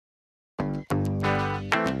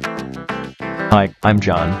Hi, I'm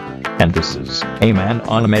John, and this is A Man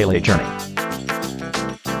on a Melee Journey.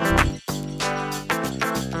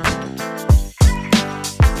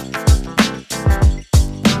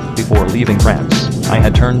 Before leaving France, I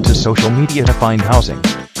had turned to social media to find housing.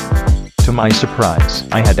 To my surprise,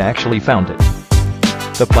 I had actually found it.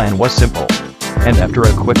 The plan was simple, and after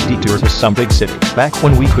a quick detour to some big city, back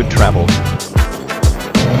when we could travel,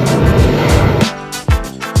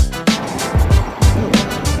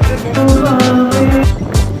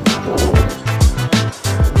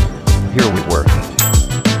 here we were.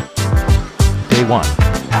 Day 1.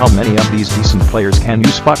 How many of these decent players can you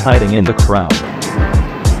spot hiding in the crowd?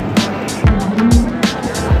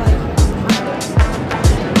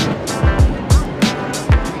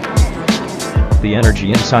 The energy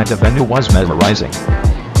inside the venue was mesmerizing.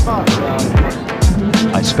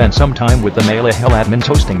 I spent some time with the Melee Hell admins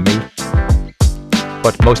hosting me,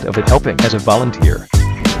 but most of it helping as a volunteer.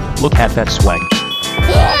 Look at that swag.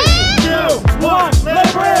 3, 2, 1,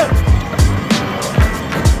 let's rip!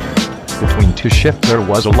 Between two shifts there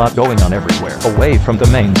was a lot going on everywhere, away from the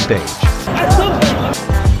main stage.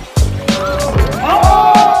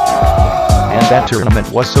 And that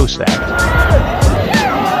tournament was so stacked.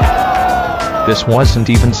 This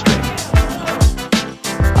wasn't even streamed.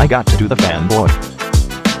 I got to do the fanboy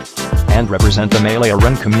and represent the Melee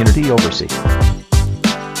community overseas.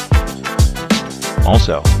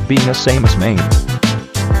 Also, being a Samus main.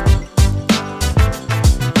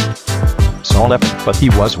 Saw Evan, but he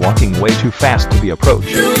was walking way too fast to be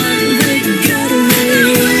approached.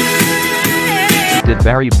 Did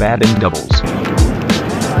very bad in doubles.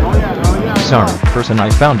 Sorry, person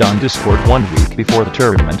I found on Discord 1 week before the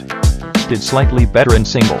tournament. Did slightly better in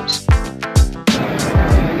singles.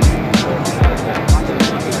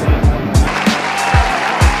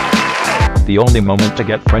 The only moment to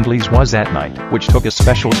get friendlies was at night, which took a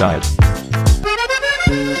special diet.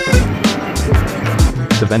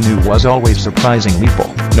 The venue was always surprisingly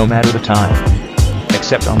full, no matter the time.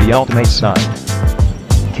 Except on the ultimate side.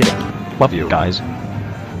 Kidding. Love you guys.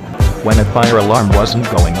 When a fire alarm wasn't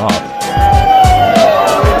going off,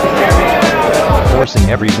 forcing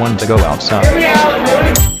everyone to go outside.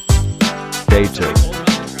 Day 2.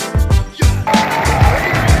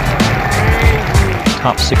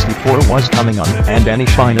 Top 64 was coming on, and any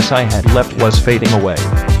shyness I had left was fading away.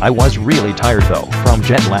 I was really tired though, from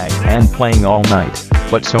jet lag and playing all night,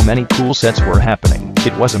 but so many cool sets were happening,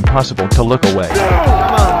 it was impossible to look away.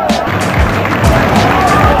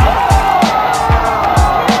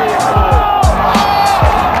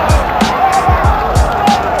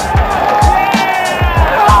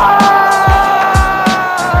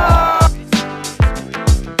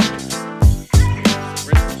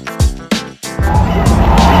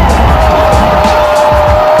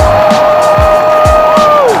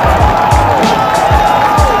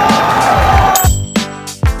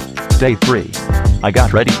 Day 3. I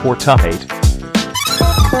got ready for top 8.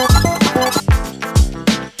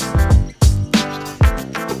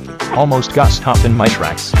 Almost got stopped in my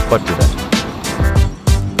tracks, but didn't.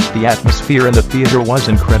 The atmosphere in the theater was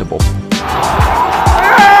incredible.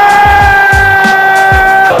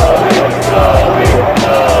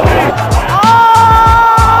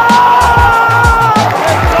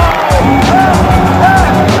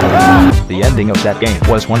 The ending of that game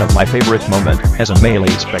was one of my favorite moments as a Melee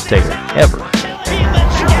spectator ever.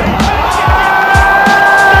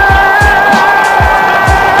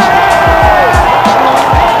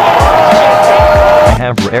 I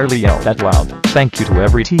have rarely yelled that loud, thank you to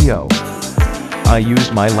every TO. I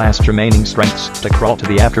used my last remaining strengths to crawl to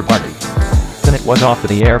the after party. Then it was off to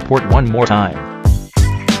the airport one more time.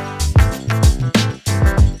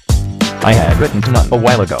 I had written to Nut a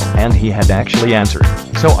while ago, and he had actually answered,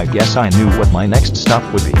 so I guess I knew what my next stop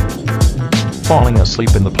would be. Falling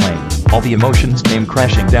asleep in the plane, all the emotions came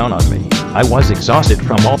crashing down on me. I was exhausted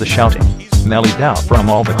from all the shouting, mellowed out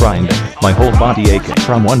from all the grinding, my whole body aching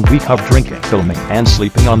from 1 week of drinking, filming, and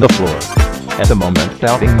sleeping on the floor. At the moment,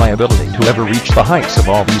 doubting my ability to ever reach the heights of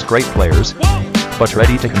all these great players, but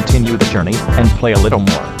ready to continue the journey and play a little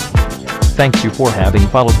more. Thank you for having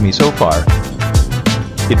followed me so far.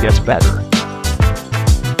 It gets better.